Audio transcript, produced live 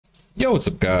Yo, what's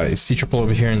up guys, C-Triple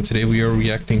over here, and today we are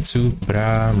reacting to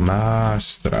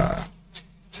BRAHMÁSTRA.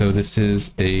 So this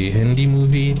is a Hindi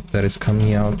movie that is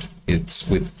coming out. It's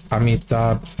with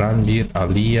Amitabh, Ranbir,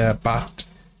 Alia Bhatt,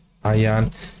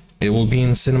 Ayan. It will be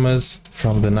in cinemas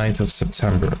from the 9th of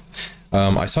September.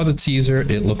 I saw the teaser,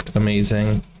 it looked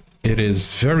amazing. It is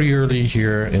very early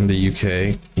here in the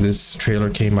UK. This trailer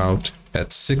came out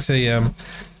at 6 AM,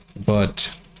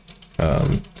 but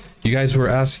you guys were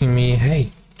asking me,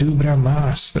 hey, do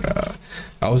BRAHMÁSTRA.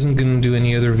 I wasn't gonna do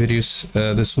any other videos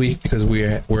this week because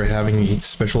we're having a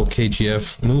special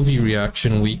KGF movie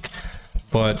reaction week,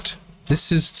 but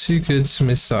this is too good to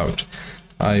miss out.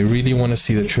 I really want to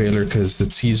see the trailer because the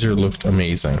teaser looked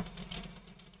amazing.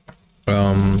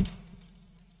 I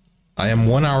am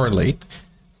 1 hour late,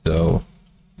 so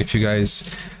if you guys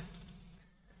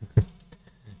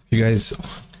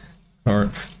are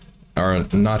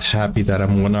not happy that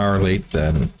I'm 1 hour late,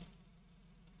 then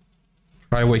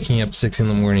try waking up 6 in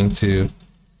the morning to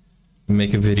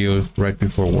make a video right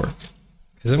before work,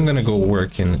 because I'm gonna go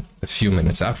work in a few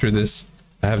minutes. After this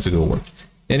I have to go work.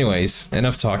 Anyways,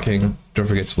 enough talking. Don't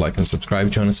forget to like and subscribe.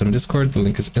 Join us on Discord, the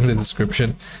link is in the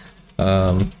description.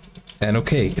 And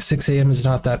okay, 6 AM is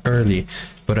not that early,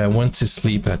 but I went to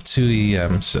sleep at 2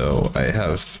 AM, so I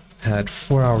have had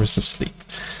 4 hours of sleep.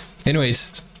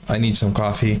 Anyways, I need some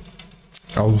coffee.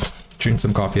 I'll drink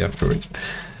some coffee afterwards.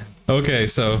 Okay,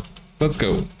 so let's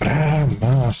go.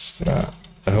 BRAHMÁSTRA.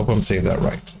 I hope I'm saying that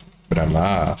right.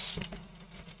 BRAHMÁSTRA.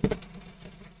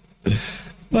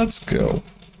 Let's go.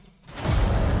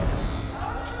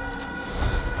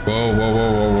 Whoa, whoa,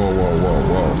 whoa, whoa, whoa, whoa, whoa,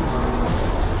 whoa.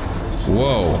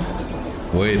 Whoa.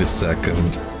 Wait a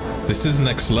second. This is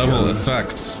next level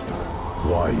effects.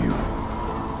 वायु,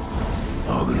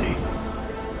 अग्नि,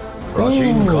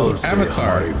 प्राचीन काल से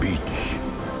हमारे बीच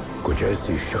कुछ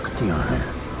ऐसी शक्तियां हैं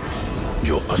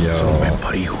जो अस्त्रों में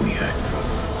भरी हुई है।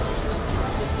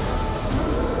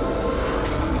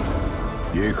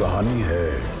 ये कहानी है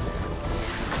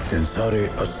इन सारे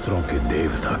अस्त्रों के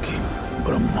देवता की,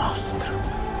 ब्रह्मास्त्र।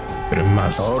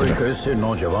 और एक ऐसे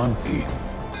नौजवान की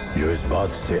जो इस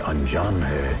बात से अनजान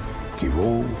है कि वो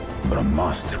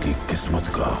ब्रह्मास्त्र की किस्मत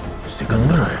का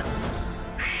सिकंदर है,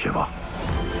 Shiva.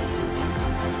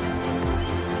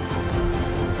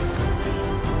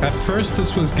 At first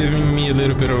this was giving me a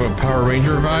little bit of a Power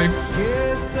Ranger vibe.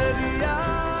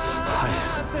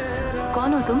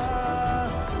 कौन हो तुम?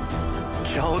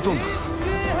 क्या हो तुम?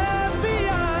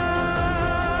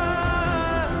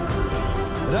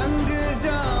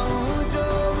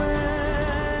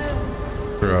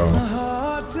 Bro.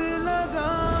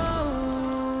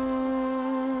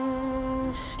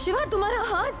 शिवा, तुम्हारा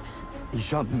हाथ?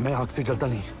 ईशा, मैं आग से जलता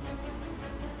नहीं।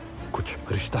 कुछ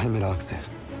रिश्ता है मेरा आग से।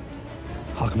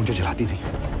 आग मुझे जलाती नहीं।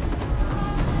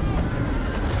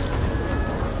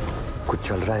 कुछ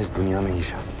चल रहा है इस दुनिया में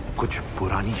ईशा। कुछ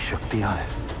पुरानी शक्तियां हैं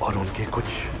और उनके कुछ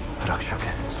रक्षक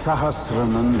हैं। सहस्र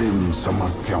नंदिम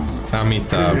समर्थ्यम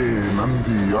Amitabh.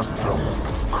 नंदी अस्त्रम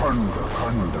खंड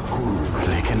खंड कुरु।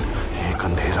 लेकिन एक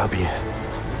अंधेरा भी है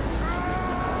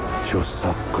जो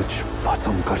सब कुछ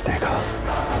भस्म कर देगा।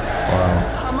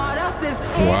 हमारा सिर्फ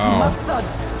एक मकसद,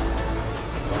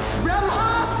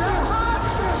 ब्रह्मास्त्र।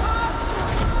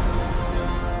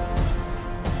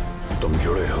 तुम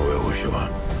जुड़े हुए हो शिवा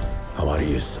हमारी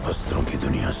इस अस्त्रों की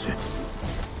दुनिया से,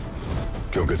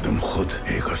 क्योंकि तुम खुद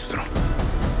एक अस्त्र हो,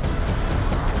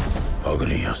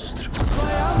 अग्नि अस्त्र।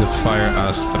 The Fire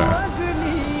Astra.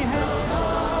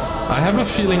 I have a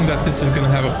feeling that this is gonna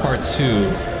have a part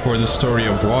 2 for the story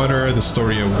of water, the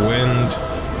story of wind.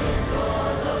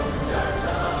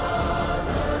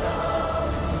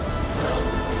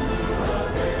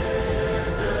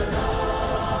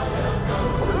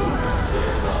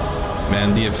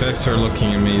 Man, the effects are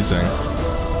looking amazing.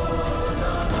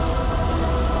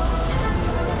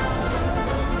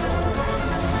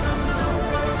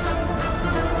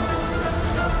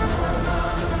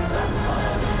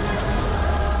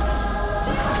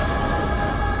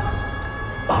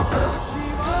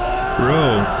 Bro.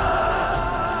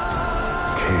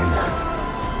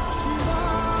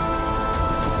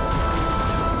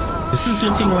 This is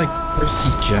looking like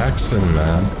Percy Jackson,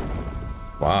 man.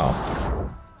 Wow.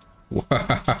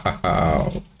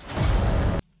 Wow.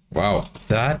 Wow.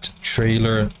 That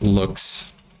trailer looks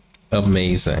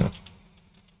amazing.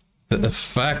 The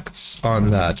effects on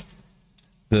that,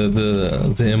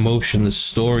 the emotion, the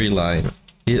storyline,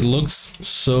 it looks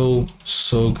so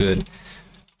good.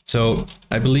 So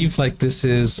I believe like this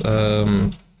is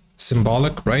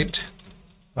symbolic, right?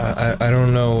 I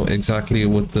don't know exactly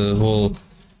what the whole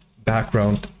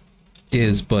background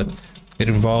is, but it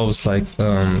involves like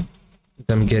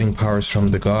them getting powers from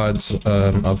the gods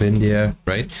of India,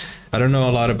 right? I don't know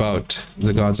a lot about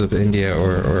the gods of India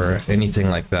or anything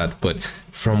like that, but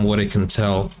from what I can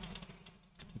tell,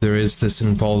 there is this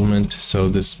involvement, so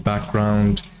this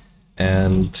background,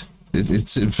 and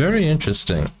it's a very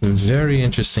interesting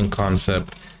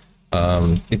concept.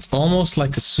 It's almost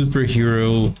like a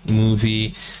superhero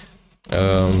movie.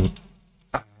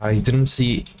 I didn't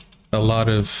see a lot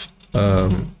of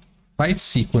fight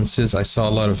sequences. I saw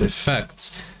a lot of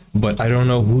effects, but I don't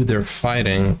know who they're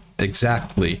fighting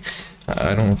exactly.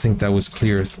 I don't think that was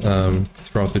clear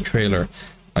throughout the trailer.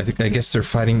 I guess they're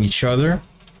fighting each other.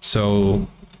 So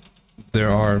there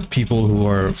are people who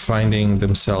are finding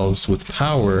themselves with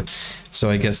power, so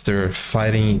I guess they're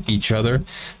fighting each other.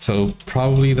 So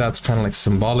probably that's kind of like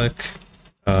symbolic.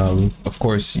 Of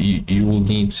course, you will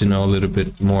need to know a little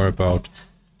bit more about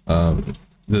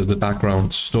the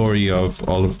background story of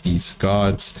all of these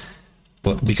gods,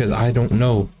 but because I don't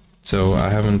know, so I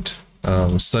haven't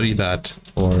studied that,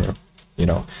 or you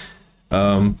know,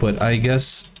 but I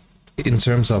guess in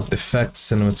terms of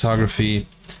effects, cinematography,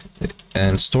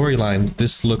 and storyline,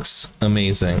 this looks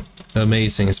amazing,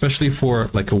 especially for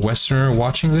like a Westerner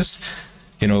watching this.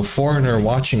 You know, a foreigner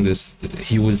watching this,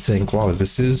 he would think, wow,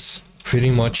 this is pretty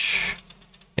much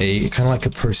a kind of like a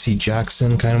Percy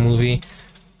Jackson kind of movie.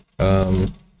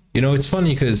 You know, it's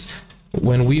funny because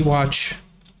when we watch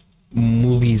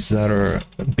movies that are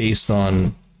based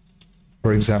on,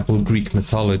 for example, Greek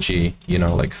mythology, you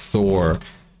know, like Thor,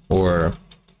 or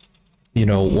you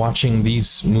know, watching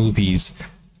these movies,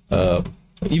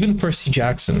 even Percy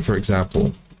Jackson, for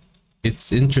example,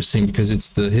 it's interesting because it's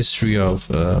the history of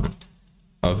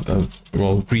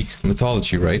well, Greek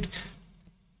mythology, right?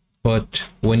 But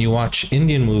when you watch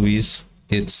Indian movies,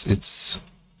 it's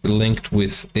linked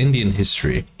with Indian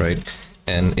history, right?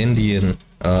 And Indian,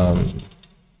 I'm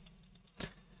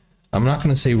not going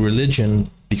to say religion,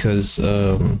 because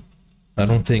I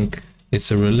don't think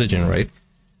it's a religion, right?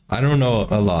 I don't know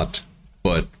a lot,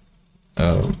 but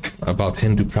about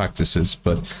Hindu practices,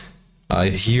 but I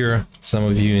hear some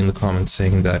of you in the comments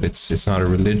saying that it's not a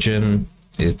religion,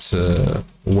 it's a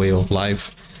way of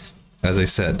life. As I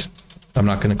said, I'm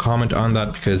not going to comment on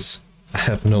that because I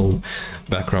have no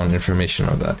background information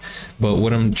on that. But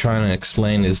what I'm trying to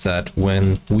explain is that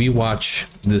when we watch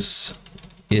this,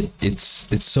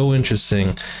 it's so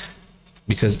interesting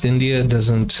because India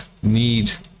doesn't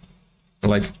need,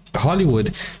 like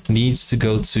Hollywood needs to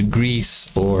go to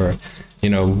Greece or, you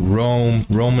know, Rome,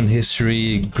 Roman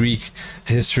history, Greek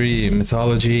history,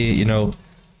 mythology. You know,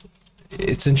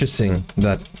 it's interesting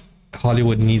that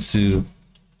Hollywood needs to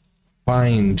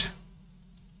find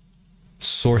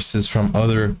sources from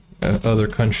other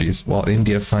countries, while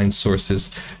India finds sources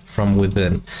from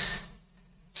within.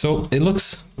 So it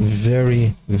looks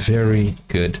very, very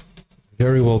good,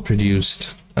 very well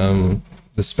produced. The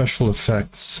special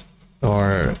effects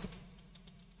are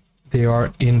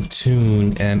in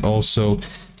tune and also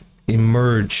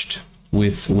emerged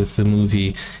with the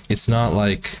movie. It's not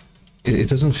like, it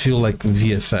doesn't feel like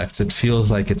VFX. It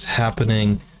feels like it's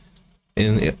happening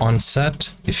on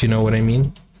set, if you know what I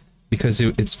mean, because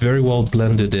it's very well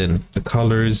blended in the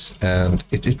colors, and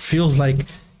it feels like,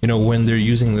 you know, when they're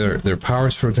using their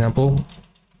powers, for example,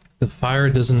 the fire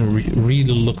doesn't really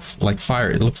look like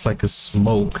fire. It looks like a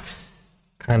smoke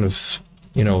kind of,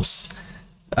 you know,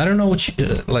 I don't know what you,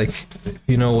 like,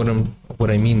 you know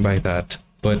what I mean by that,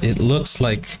 but it looks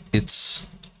like it's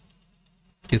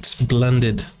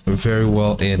blended very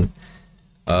well in.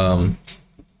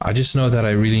 I just know that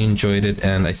I really enjoyed it,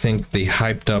 and I think they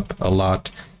hyped up a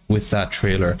lot with that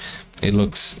trailer. It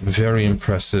looks very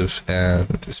impressive, and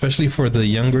especially for the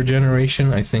younger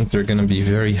generation, I think they're going to be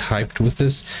very hyped with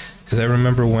this, because I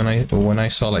remember when I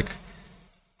saw like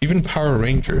even Power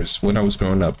Rangers when I was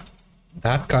growing up,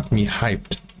 that got me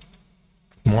hyped.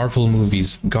 Marvel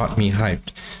movies got me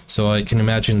hyped, so I can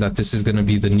imagine that this is going to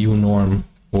be the new norm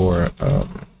for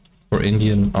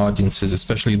Indian audiences,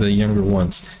 especially the younger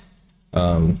ones.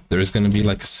 There's going to be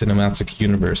like a cinematic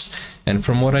universe, and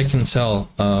from what I can tell,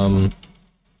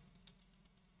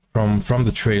 from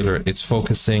the trailer, it's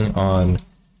focusing on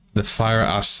the fire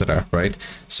astra, right?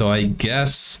 So I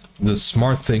guess the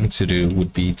smart thing to do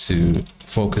would be to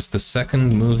focus the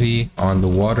second movie on the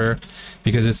water,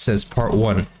 because it says part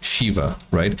 1 Shiva,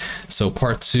 right? So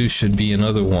part 2 should be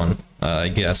another one,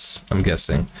 I'm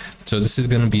guessing. So this is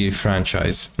going to be a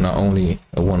franchise, not only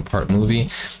a one-part movie,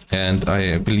 and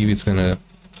I believe it's going to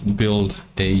build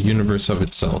a universe of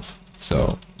itself,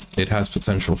 so it has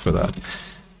potential for that.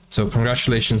 So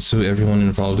congratulations to everyone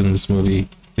involved in this movie.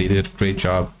 They did a great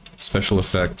job. Special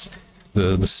effects,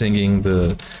 the singing,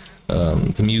 the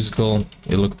the musical,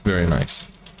 it looked very nice.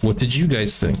 What did you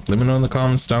guys think? Let me know in the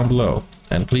comments down below.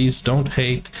 And please don't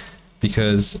hate,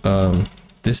 because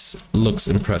this looks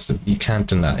impressive. You can't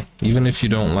deny. Even if you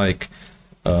don't like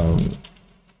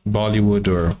Bollywood,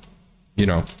 or, you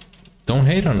know, don't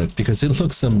hate on it, because it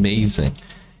looks amazing.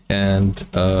 And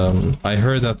I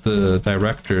heard that the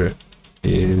director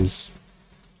is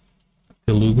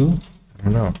Telugu. I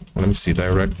don't know. Let me see.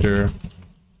 Director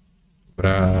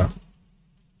BRAHMÁSTRA.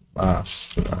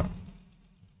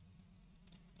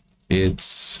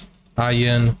 It's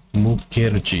Ayan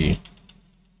Mukherjee.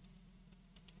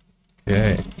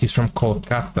 Okay, he's from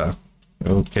Kolkata.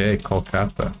 Okay,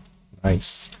 Kolkata.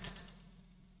 Nice.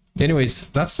 Anyways,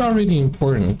 that's not really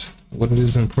important. What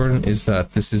is important is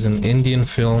that this is an Indian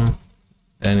film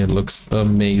and it looks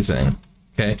amazing.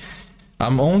 Okay,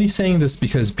 I'm only saying this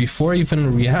because before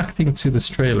even reacting to this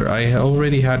trailer, I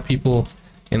already had people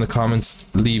in the comments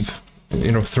leave,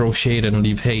 you know, throw shade and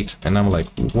leave hate, and I'm like,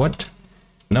 what?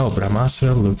 No,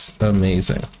 BRAHMÁSTRA looks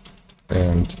amazing,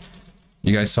 and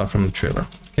you guys saw from the trailer.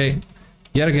 Okay,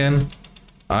 yet again,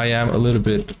 I am a little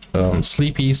bit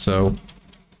sleepy, so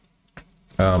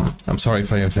I'm sorry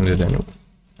if I offended anyone.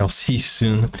 I'll see you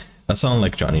soon. I sound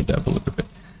like Johnny Depp a little bit.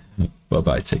 Bye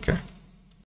bye, take care.